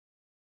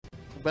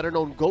better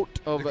known GOAT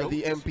of the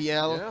GOAT.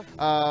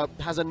 MPL,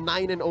 has a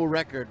 9-0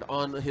 record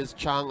on his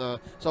Chang'e.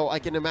 So I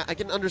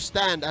can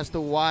understand as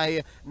to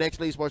why Next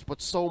eSports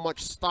put so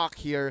much stock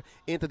here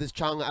into this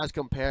Chang'e as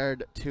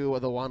compared to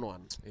the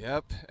 1-1.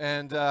 Yep,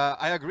 and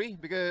I agree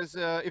because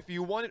if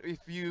you want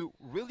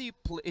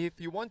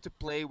to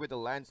play with a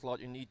Lancelot,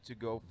 you need to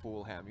go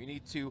full ham. You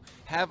need to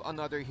have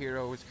another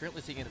hero who's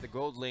currently sitting into the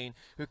gold lane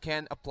who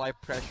can apply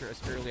pressure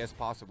as early as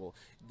possible.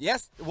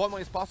 Yes,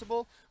 1-1 is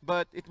possible,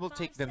 but it will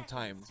take them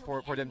time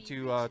for them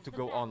to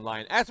go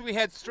online. As we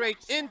head straight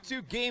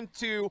into Game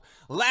 2,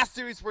 last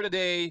series for the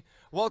day.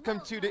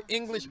 Welcome to the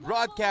English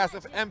broadcast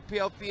of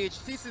MPLPH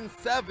Season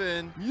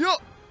 7.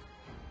 Yup!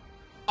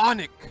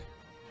 Onic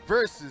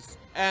versus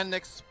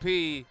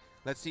NXP.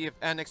 Let's see if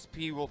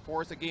NXP will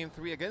force a Game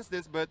 3 against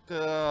this, but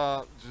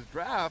the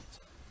draft,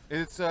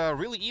 it's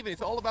really even.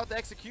 It's all about the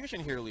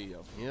execution here,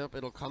 Leo. Yep,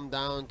 it'll come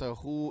down to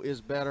who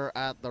is better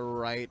at the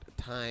right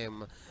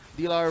time.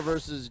 Dilar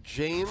versus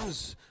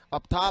James.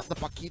 Up top, the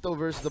Paquito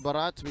versus the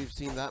Barats. We've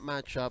seen that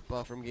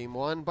matchup from Game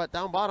 1. But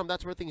down bottom,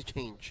 that's where things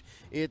change.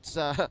 It's,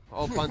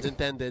 all puns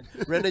intended,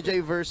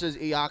 Renegade versus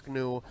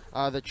Iaknu.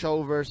 The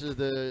Cho versus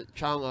the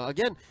Chang'e.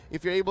 Again,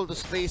 if you're able to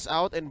space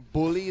out and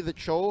bully the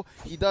Cho,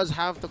 he does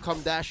have to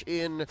come dash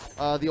in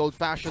the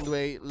old-fashioned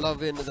way.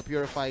 Love in the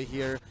Purify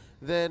here.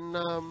 Then,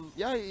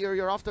 yeah,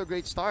 you're off to a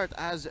great start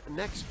as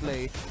next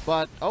play.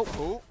 But,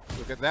 oh,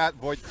 look at that.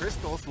 Void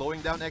Crystal slowing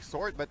down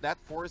Exort, but that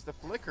forced the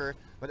flicker.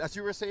 But as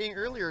you were saying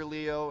earlier,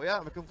 Leo, yeah,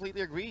 I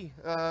completely agree.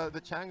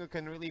 The Chang'e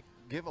can really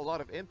give a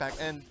lot of impact.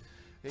 And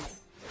he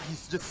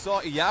just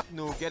saw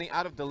Iapnu getting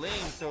out of the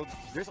lane, so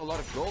there's a lot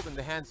of gold in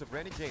the hands of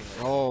Renegade.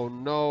 Right? Oh,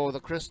 no.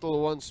 The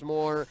Crystal once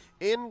more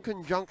in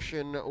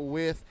conjunction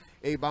with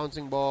a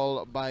bouncing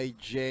ball by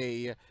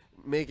Jay,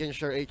 making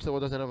sure H2O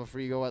doesn't have a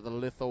free go at the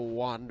Litho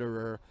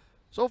Wanderer.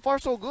 So far,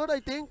 so good, I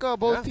think.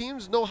 Both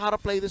teams know how to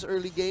play this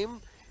early game.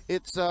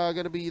 It's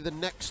going to be the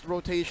next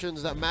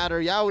rotations that matter.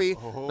 Yawi,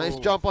 nice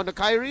jump on the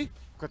Kyrie.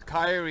 But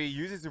Kyrie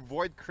uses the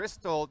Void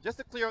Crystal just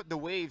to clear out the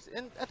waves,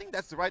 and I think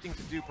that's the right thing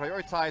to do.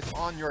 Prioritize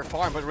on your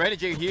farm. But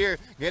Renegade here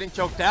getting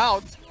choked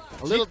out.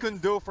 A little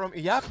Kundo from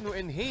Iaknu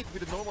and Hate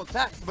with the normal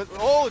attacks. But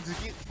oh, the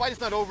fight is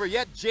not over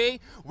yet.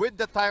 Jay with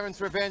the Tyrant's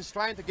Revenge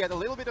trying to get a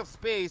little bit of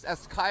space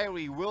as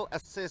Kyrie will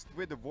assist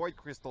with the Void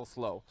Crystal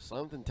slow.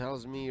 Something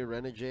tells me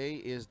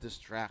Renegade is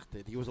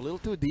distracted. He was a little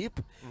too deep,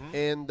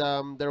 and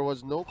there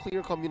was no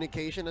clear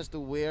communication as to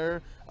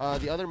where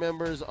the other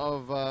members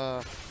of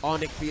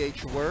Onic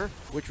PH were,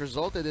 which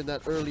resulted in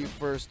that early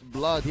first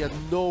blood. He had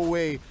no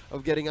way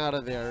of getting out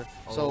of there.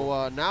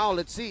 So now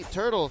let's see.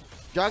 Turtle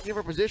jockeying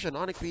for position.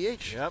 Onic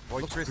PH. Yep,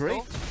 Void looks Crystal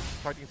great.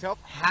 starting himself.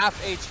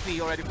 Half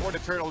HP already for the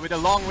Turtle with a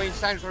long range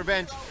Tyrant's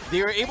Revenge.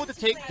 They are able to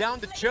take down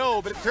the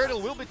Cho, but the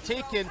Turtle will be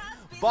taken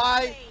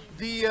by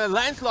the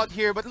Lancelot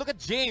here. But look at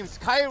James.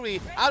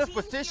 Kyrie out of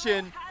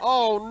position.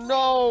 Oh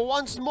no,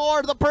 once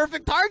more the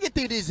perfect target,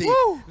 TDZ.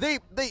 Woo!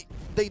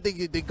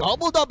 They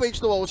gobbled up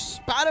H2O,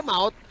 spat him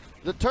out.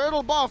 The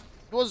Turtle buff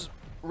was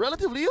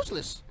relatively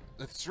useless.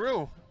 That's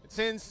true.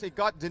 Since it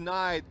got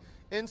denied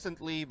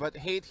instantly, but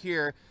Hate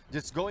here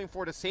just going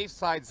for the safe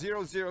side.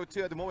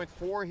 0-0-2 at the moment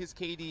for his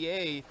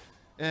KDA.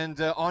 And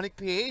Onic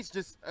PH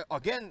just,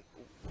 again,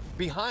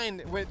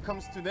 behind when it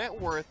comes to net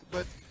worth.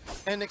 But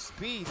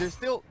NXP, they're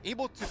still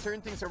able to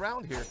turn things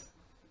around here.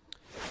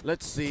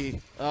 Let's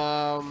see.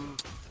 The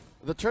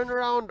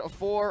turnaround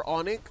for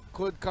Onic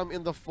could come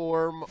in the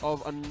form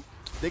of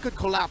they could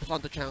collapse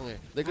onto Chang'e.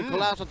 They could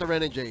collapse onto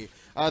Renegade.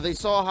 They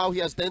saw how he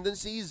has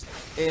tendencies,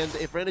 and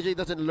if Renegade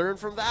doesn't learn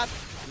from that,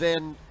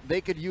 then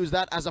they could use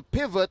that as a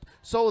pivot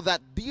so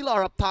that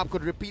Dilar up top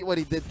could repeat what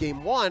he did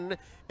Game 1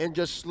 and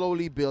just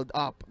slowly build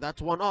up.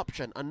 That's one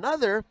option.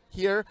 Another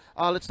here,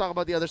 let's talk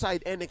about the other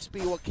side.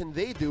 NXP, what can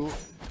they do?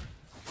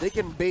 They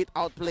can bait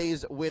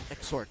outplays with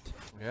Exort.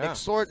 Yeah.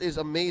 Exort is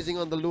amazing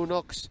on the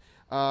Lunox.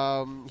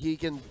 He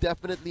can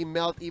definitely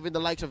melt even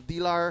the likes of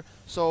Dilar.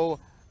 So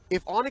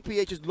if Onic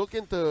PH is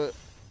looking to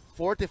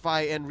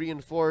fortify and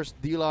reinforce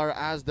Dilar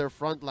as their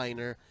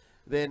frontliner,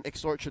 then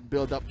Exort should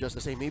build up just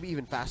the same, maybe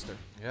even faster.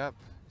 Yep,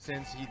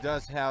 since he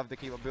does have the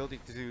capability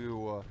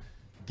to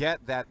get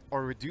that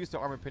or reduce the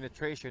armor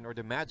penetration, or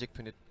the magic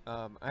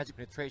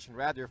penetration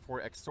rather,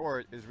 for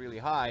Exort is really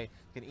high.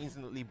 Can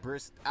instantly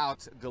burst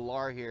out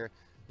Dilar here,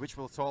 which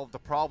will solve the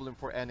problem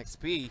for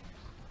NXP.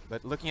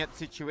 But looking at the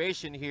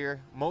situation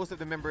here, most of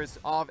the members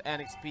of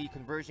NXP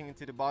converging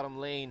into the bottom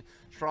lane,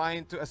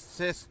 trying to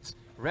assist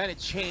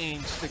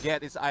Renegade to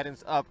get his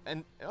items up.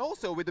 And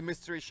also with the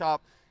mystery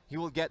shop, he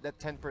will get that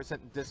 10%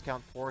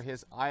 discount for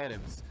his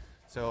items.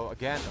 So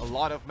again, a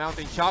lot of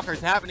mountain shockers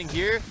happening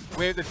here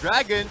with the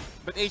dragon,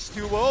 but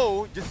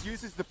H2O just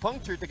uses the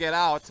puncture to get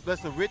out.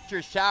 Plus the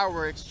Witcher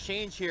shower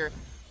exchange here.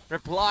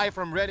 Reply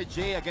from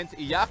Renegade against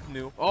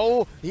Iapnu.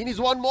 Oh, he needs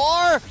one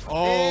more!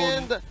 Oh,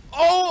 and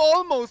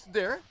almost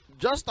there.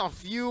 Just a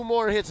few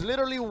more hits,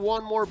 literally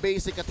one more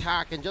basic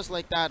attack, and just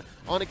like that,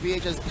 Onic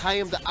PH has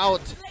timed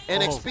out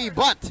NXP,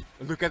 but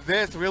look at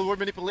this, real world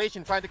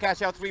manipulation, trying to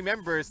cash out 3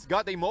 members,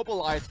 got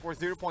immobilized for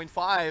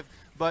 0.5,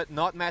 but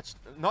not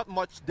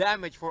much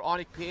damage for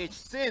Onic PH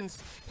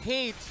since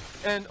Hate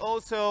and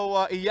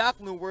also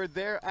Iyaknu were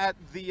there at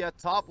the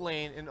top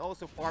lane and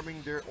also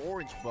farming their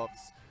orange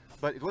buffs.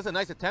 But it was a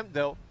nice attempt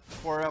though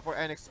for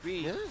NXP.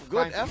 Yeah,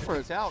 good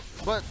effort. Out.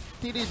 But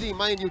TDZ,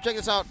 mind you, check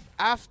this out.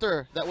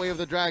 After that Way of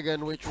the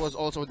Dragon, which was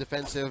also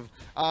defensive,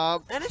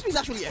 NXP is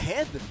actually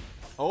ahead.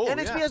 Oh,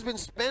 NXP has been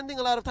spending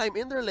a lot of time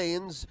in their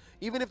lanes,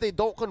 even if they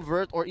don't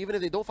convert or even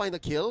if they don't find a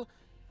kill,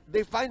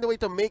 they find a way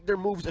to make their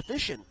moves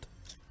efficient.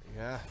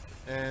 Yeah,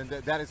 and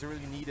that is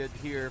really needed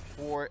here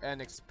for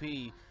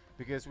NXP.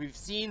 Because we've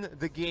seen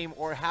the game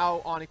or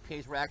how Onic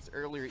PH reacts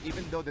earlier,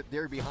 even though that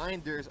they're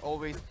behind, they're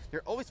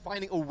always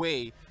finding a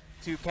way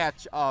to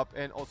catch up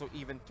and also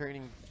even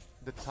turning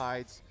the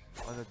tides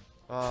on the,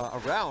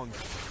 around.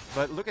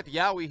 But look at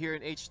Yaoi here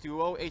in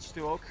H2O.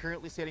 H2O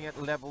currently sitting at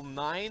level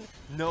 9,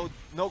 no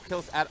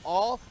kills at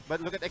all. But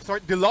look at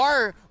Exort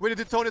Dilar with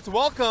the Detonus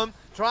welcome,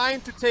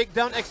 trying to take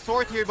down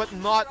Exort here, but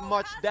not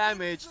much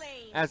damage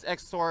as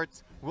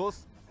Exort will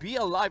be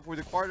alive with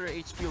a quarter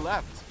HP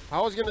left. I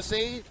was gonna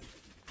say,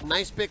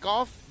 nice pick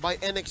off by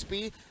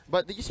NXP,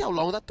 but did you see how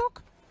long that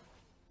took?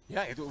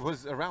 Yeah, it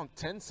was around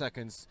 10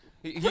 seconds.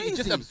 He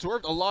just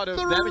absorbed a lot of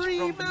damage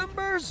from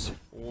members.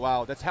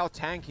 Wow, that's how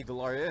tanky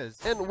Dilar is.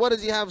 And what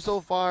does he have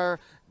so far?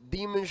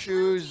 Demon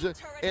shoes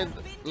and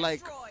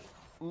like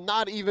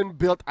not even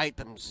built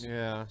items.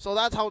 Yeah. So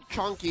that's how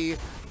chunky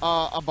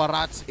a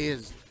Barats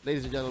is,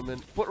 ladies and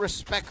gentlemen. Put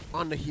respect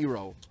on the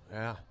hero.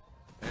 Yeah.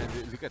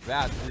 And look at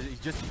that. He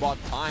just bought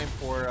time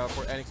for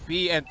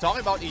NXP. And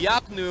talking about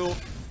Iyaknu,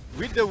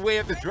 with the Way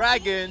of the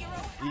Dragon,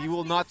 he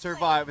will not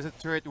survive as a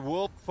turret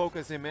will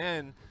focus him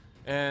in,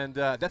 and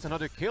that's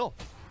another kill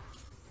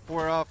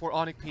for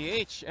Onic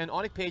PH. And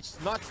Onic PH is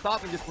not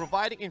stopping, just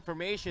providing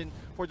information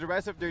for the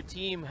rest of their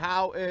team.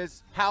 How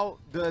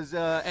does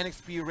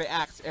NXP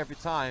reacts every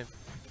time?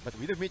 But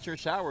with the Meteor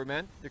Shower,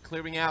 man, they're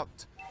clearing out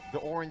the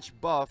orange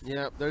buff.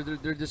 Yeah,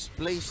 they're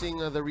displacing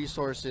the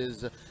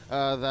resources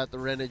that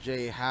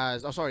Renegade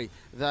has. Oh, sorry,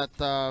 that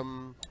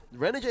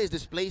Renegade is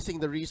displacing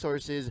the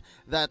resources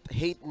that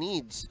Hate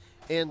needs.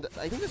 And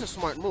I think it's a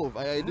smart move.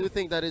 I do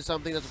think that is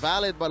something that's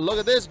valid, but look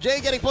at this,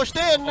 Jay getting pushed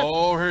in!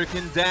 Oh,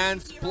 Hurricane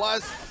Dance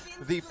plus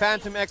the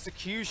Phantom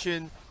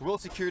Execution will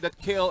secure that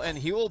kill, and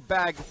he will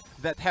bag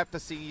that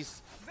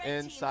Heptasis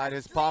inside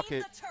his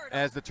pocket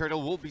as the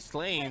turtle will be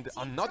slain.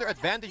 Another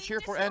advantage here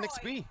for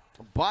NXP.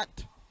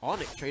 But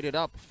Onic traded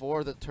up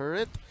for the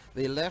turret.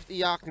 They left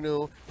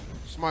Iyaknu.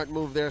 Smart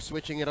move there,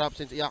 switching it up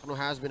since Iyaknu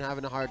has been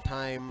having a hard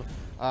time.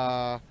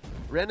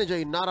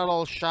 Renegade not at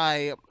all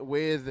shy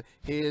with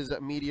his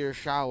Meteor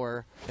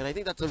Shower. And I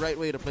think that's the right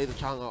way to play the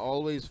Chang'e.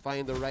 Always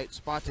find the right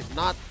spots. If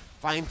not,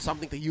 find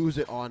something to use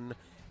it on.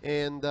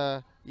 And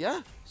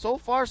yeah, so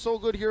far so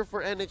good here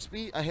for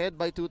NXP. Ahead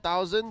by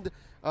 2,000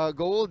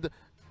 gold.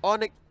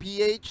 Onic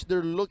PH,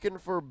 they're looking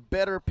for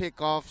better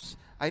pickoffs.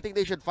 I think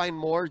they should find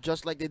more,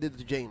 just like they did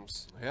to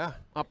James. Yeah.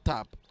 Up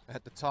top.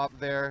 At the top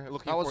there,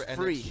 looking for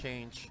an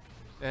exchange.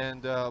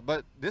 And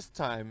but this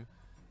time,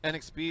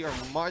 NXP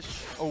are much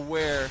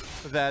aware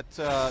that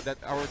that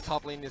our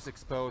top lane is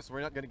exposed.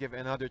 We're not going to give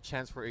another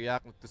chance for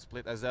Iyaknu to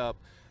split us up,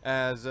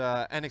 as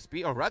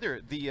NXP, or rather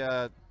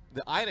the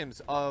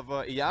items of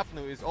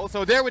Iyaknu is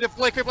also there with the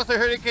Flicker plus the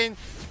Hurricane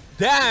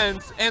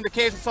Dance, and the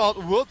Chaos Assault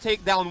will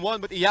take down one,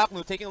 but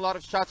Iyaknu taking a lot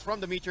of shots from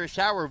the Meteor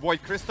Shower,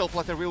 Void Crystal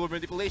plus the Real World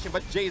Manipulation,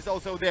 but Jay is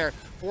also there,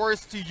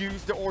 forced to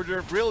use the Order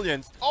of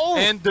Brilliance. Oh!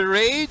 And the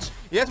Rage,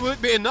 yes, will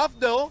it be enough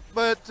though,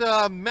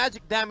 but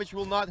magic damage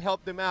will not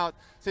help them out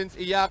since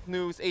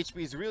Iyaknu's HP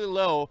is really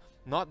low.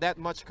 Not that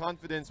much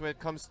confidence when it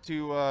comes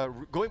to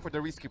going for the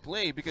risky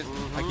play, because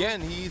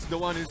again, he's the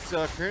one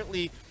who's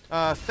currently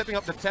stepping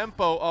up the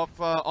tempo of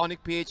Onic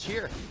PH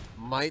here.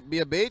 Might be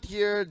a bait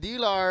here.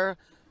 Dilar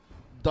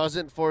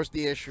doesn't force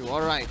the issue. All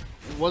right.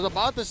 Was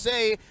about to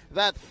say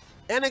that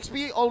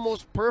NXP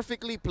almost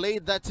perfectly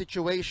played that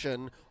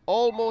situation.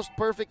 Almost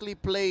perfectly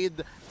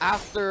played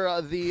after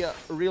the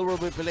real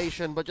world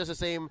manipulation, but just the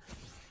same,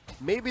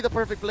 maybe the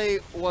perfect play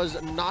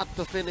was not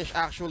to finish,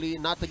 actually,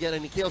 not to get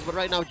any kills. But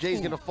right now, Jay's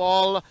gonna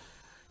fall.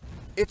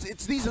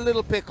 It's these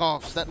little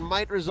pickoffs that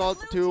might result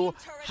to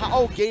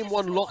how game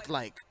one looked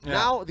like. Yeah.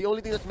 Now, the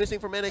only thing that's missing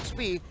from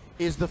NXP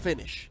is the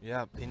finish.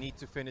 Yeah, they need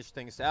to finish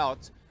things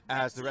out,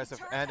 as the rest of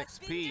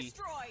NXP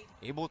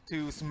able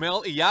to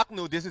smell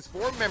Iyaknu. This is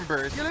 4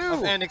 members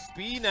of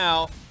NXP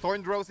now.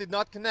 Thornrose did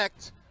not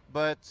connect,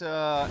 but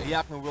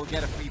Iyaknu will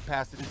get a free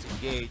pass to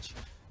disengage.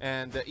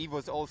 And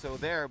Evo's also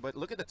there, but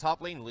look at the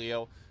top lane,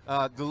 Leo.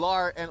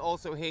 Dilar and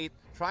also Hate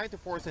trying to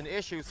force an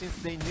issue since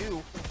they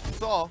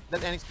saw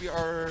that NXP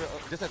are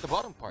just at the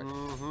bottom part.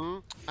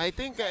 I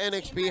think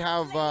NXP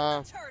have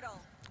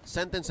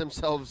sentenced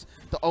themselves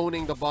to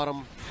owning the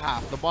bottom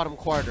half, the bottom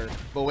quarter.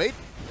 But wait.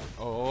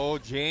 Oh,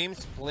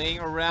 James playing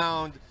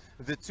around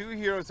the 2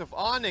 heroes of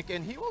Onic,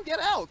 and he will get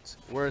out.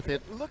 Worth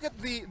it. Look at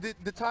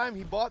the time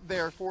he bought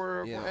there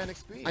for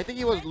NXP. I think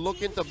he was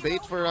looking to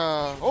bait for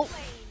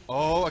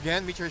Oh,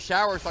 again, Meteor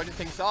Shower starting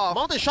things off.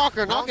 Mountain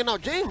Shocker knocking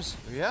out James.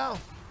 Yeah.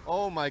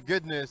 Oh my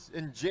goodness.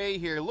 And Jay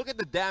here, look at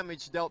the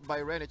damage dealt by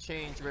Rena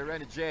Change, by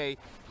Rena J.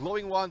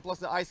 Glowing one plus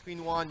the Ice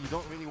Queen one. You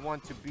don't really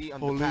want to be on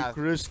the path. Holy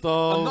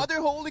Crystal.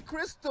 Another Holy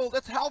Crystal.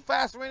 That's how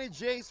fast Rena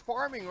J is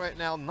farming right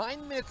now.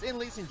 9 minutes in,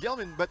 ladies and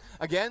gentlemen. But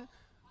again,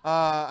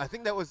 I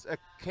think that was a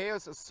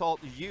Chaos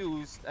Assault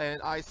used,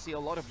 and I see a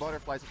lot of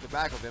butterflies at the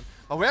back of him.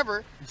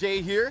 However,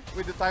 Jay here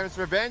with the Tyrant's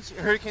Revenge,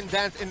 Hurricane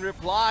Dance in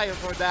reply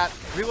for that.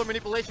 Real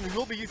manipulation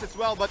will be used as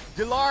well, but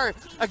Dilar,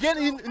 again,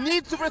 he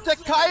needs to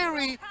protect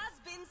Kyrie.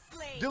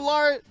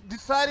 Dilar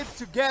decided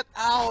to get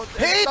out.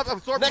 Hit!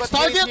 Next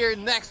target! Here,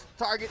 next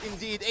target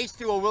indeed.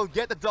 H2O will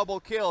get the double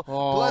kill.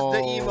 Plus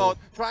the emote.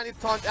 Trying to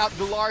taunt out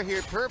Dilar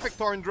here. Perfect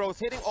Torn Throws,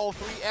 hitting all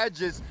 3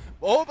 edges.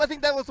 Oh, I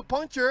think that was a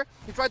puncher.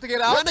 He tried to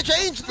get out. Rena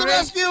Change to the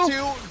rescue!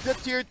 To the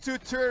tier 2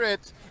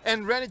 turret.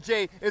 And Rena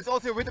J is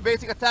also with the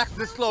basic attacks,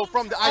 the slow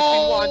from the Ice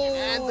Queen one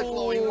and the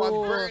glowing one,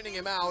 burning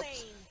him out.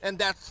 And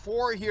that's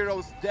 4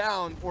 heroes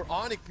down for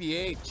Onic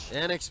PH.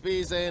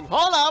 NXP's in.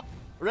 Hold up!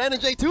 Rena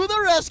J to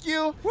the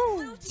rescue!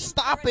 Woo.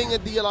 Stopping a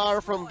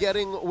DLR from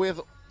getting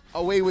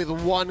away with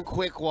one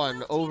quick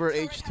one over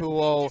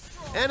H2O.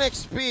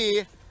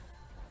 NXP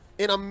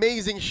in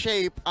amazing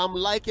shape. I'm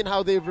liking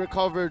how they've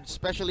recovered,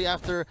 especially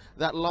after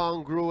that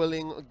long,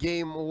 grueling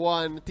game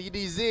 1.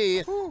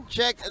 TDZ,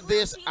 check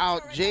this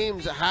out.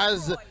 James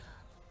has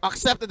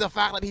accepted the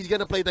fact that he's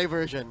gonna play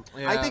diversion.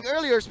 Yeah. I think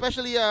earlier,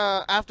 especially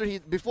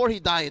before he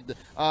died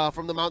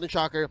from the Mountain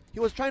Shocker, he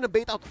was trying to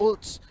bait out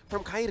ults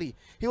from Kyrie.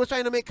 He was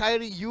trying to make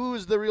Kyrie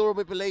use the real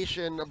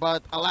manipulation,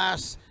 but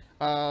alas,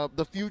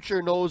 the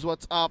future knows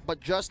what's up. But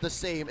just the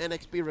same,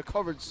 NXP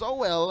recovered so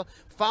well,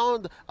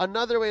 found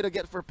another way to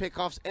get for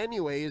pickoffs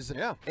anyways,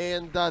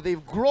 and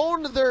they've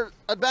grown their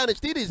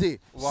advantage. TDZ,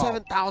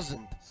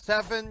 7,000.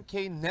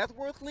 7K net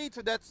worth lead,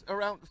 so that's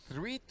around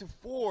 3 to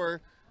 4.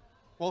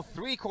 Well,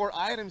 3 core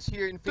items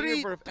here in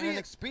favor of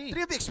NXP.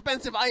 3 of the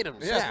expensive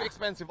items. Yeah, 3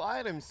 expensive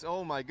items.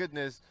 Oh my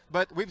goodness.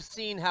 But we've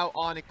seen how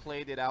Onic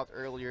played it out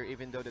earlier,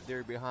 even though that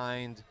they're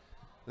behind.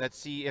 Let's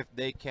see if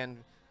they can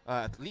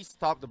at least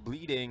stop the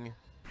bleeding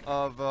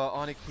of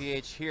Onic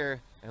PH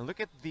here. And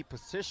look at the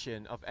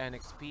position of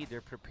NXP.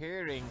 They're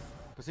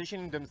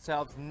positioning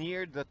themselves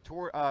near the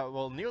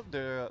near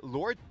the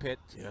Lord Pit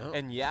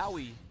and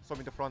Yaoi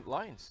swimming the front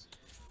lines.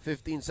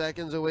 15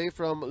 seconds away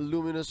from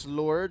Luminous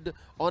Lord.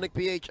 Onic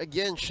PH,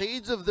 again,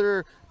 shades of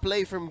their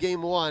play from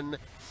game 1.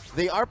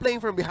 They are playing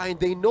from behind.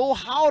 They know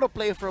how to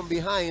play from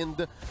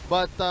behind.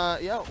 But,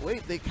 yeah,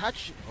 wait, they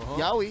catch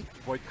Yaoi.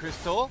 Void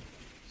Crystal,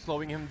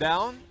 slowing him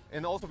down.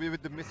 And also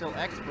with the Missile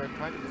Expert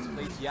trying to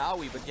displace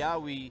Yaoi. But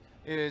Yaoi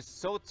is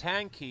so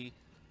tanky.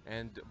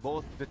 And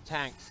both the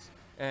tanks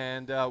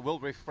and will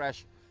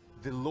refresh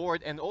the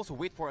Lord and also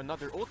wait for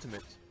another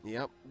ultimate.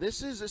 Yep.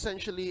 This is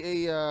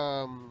essentially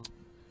a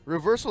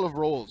reversal of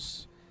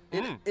roles.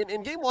 In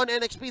game 1,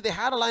 NXP, they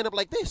had a lineup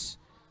like this.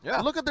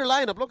 Yeah. Look at their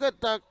lineup. Look at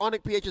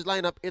Onic PH's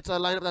lineup. It's a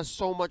lineup that's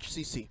so much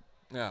CC.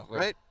 Yeah.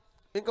 Right?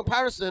 In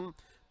comparison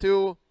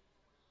to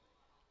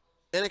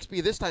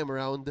NXP this time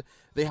around,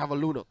 they have a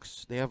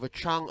Lunox. They have a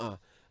Chang'e.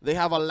 They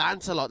have a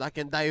Lancelot that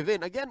can dive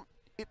in. Again,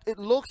 it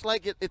looks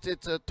like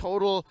it's a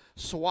total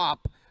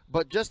swap,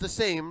 but just the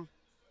same,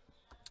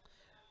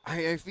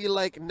 I feel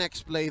like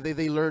next play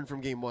they learn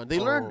from game 1. They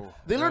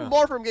learn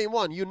more from game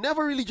 1. You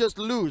never really just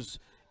lose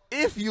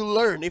if you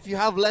learn, if you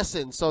have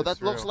lessons. So that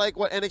looks like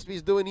what NXP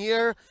is doing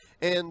here,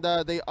 and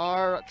they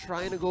are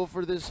trying to go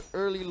for this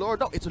early Lord.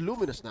 No, it's a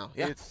Luminous now.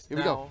 Yeah, it's here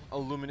we go. A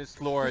Luminous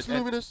Lord. It's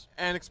Luminous.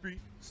 NXP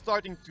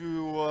starting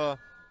to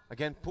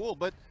again pull,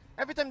 but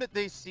every time that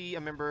they see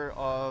a member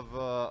of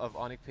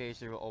Onic PH,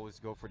 they will always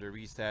go for the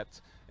reset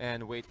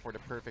and wait for the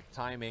perfect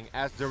timing.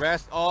 As the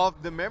rest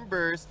of the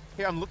members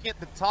here, I'm looking at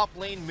the top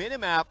lane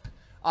minimap.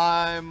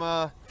 I'm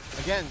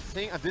again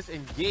seeing a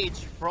disengage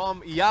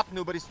from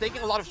Yapnu, but he's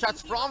taking a lot of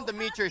shots from the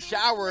Meteor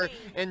Shower,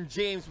 and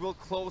James will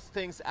close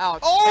things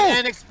out.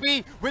 And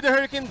NXP with the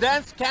Hurricane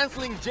Dance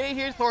canceling Jay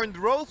here. Thorned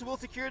Rose will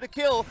secure the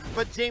kill,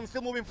 but James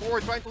still moving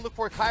forward, trying to look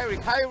for Kyrie.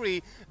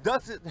 Kyrie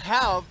doesn't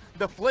have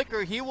the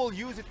flicker. He will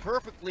use it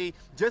perfectly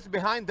just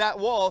behind that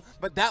wall,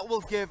 but that will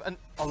give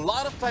a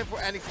lot of time for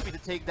NXP to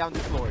take down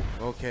this Lord.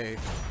 Okay,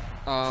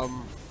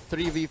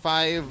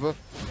 3v5.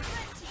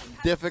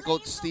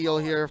 Difficult steal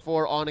here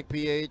for Onic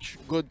PH.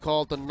 Good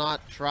call to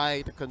not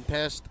try to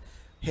contest.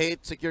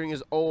 Hate securing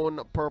his own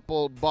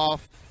purple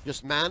buff.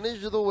 Just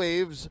manage the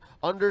waves.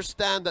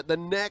 Understand that the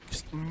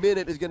next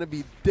minute is going to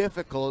be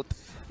difficult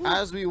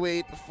as we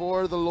wait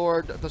for the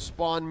Lord to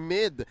spawn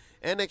mid.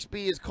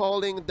 NXP is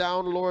calling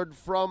down Lord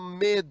from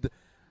mid.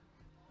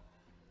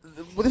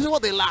 This is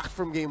what they lacked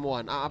from game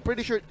 1. I'm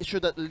pretty sure it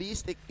should at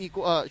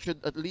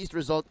least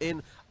result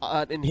in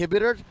an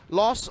inhibitor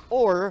loss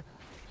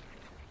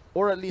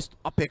or at least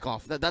a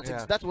pick-off.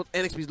 That's what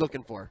NXP is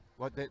looking for.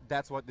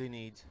 That's what they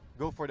need.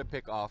 Go for the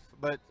pick-off.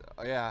 But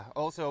yeah,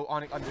 also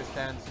Onic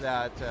understands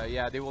that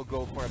they will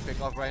go for a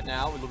pick-off right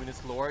now with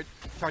Luminous Lord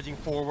charging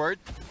forward.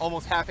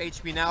 Almost half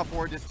HP now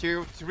for this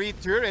tier 3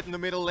 turret in the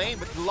middle lane.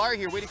 But Dilar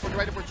here waiting for the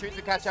right opportunity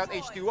to catch out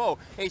H2O.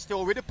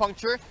 H2O with a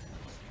puncture.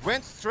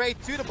 went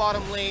straight to the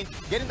bottom lane,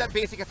 getting that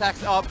basic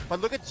attacks up.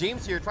 But look at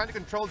James here, trying to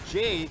control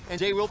Jay, and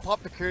Jay will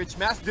pop the Courage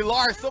Mask.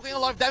 Dilar soaking a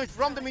lot of damage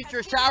from the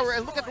Meteor Shower,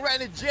 and look at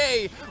Ren and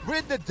Jay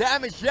with the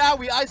damage. Yeah,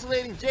 we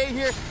isolating Jay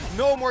here.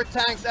 No more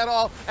tanks at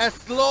all, as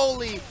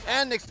slowly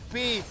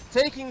NXP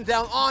taking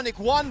down Onic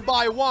one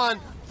by one.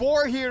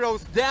 4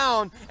 heroes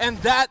down, and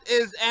that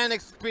is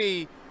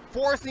NXP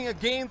forcing a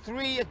game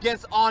 3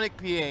 against Onic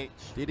PH.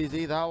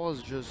 DDZ, that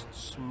was just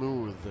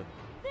smooth.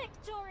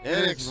 It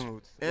is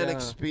smooth.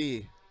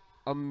 NXP,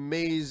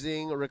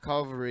 amazing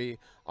recovery.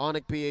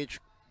 Onic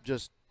PH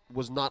just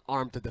was not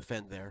armed to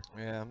defend there.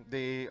 Yeah,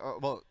 they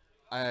well,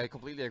 I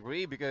completely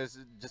agree, because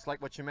just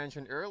like what you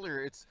mentioned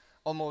earlier, it's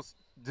almost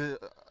the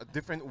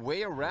different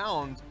way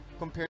around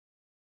compared